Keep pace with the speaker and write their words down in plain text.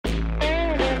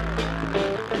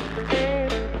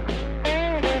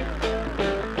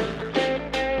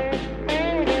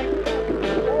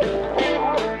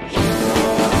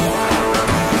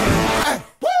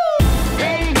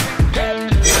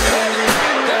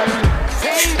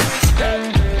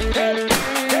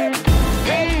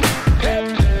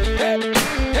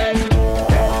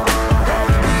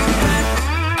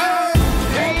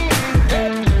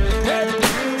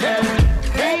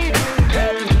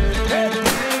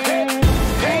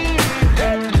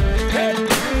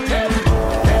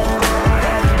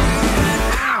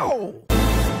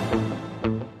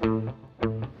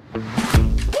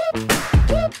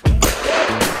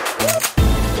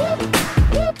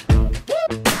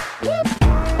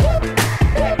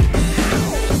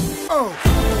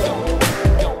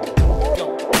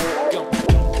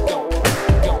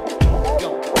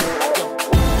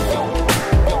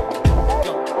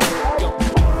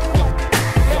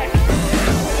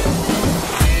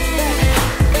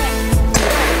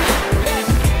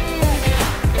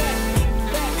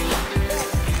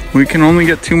we can only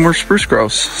get 2 more spruce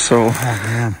grouse, so. Oh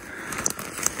man.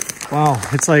 Wow,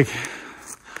 it's like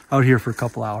out here for a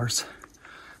couple hours.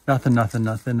 Nothing,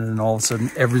 and then all of a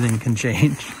sudden everything can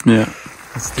change. Yeah.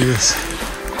 Let's do this.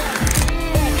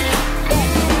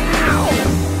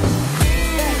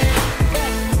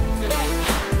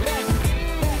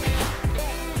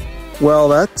 Well,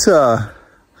 that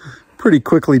pretty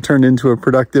quickly turned into a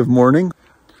productive morning.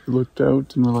 We looked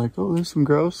out and we're like, oh, there's some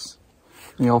grouse.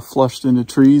 They all flushed into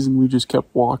trees and we just kept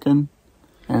walking.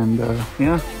 And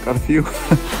yeah, got a few.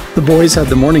 The boys had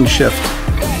the morning shift.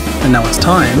 And now it's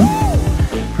time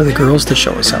for the girls to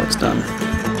show us how it's done.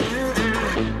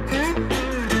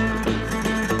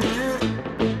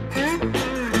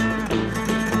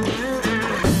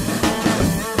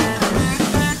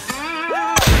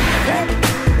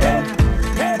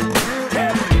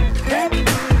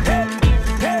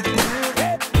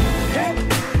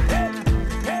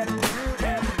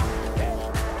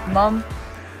 Mom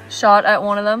shot at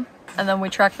one of them, and then we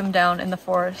tracked them down in the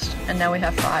forest, and now we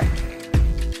have 5.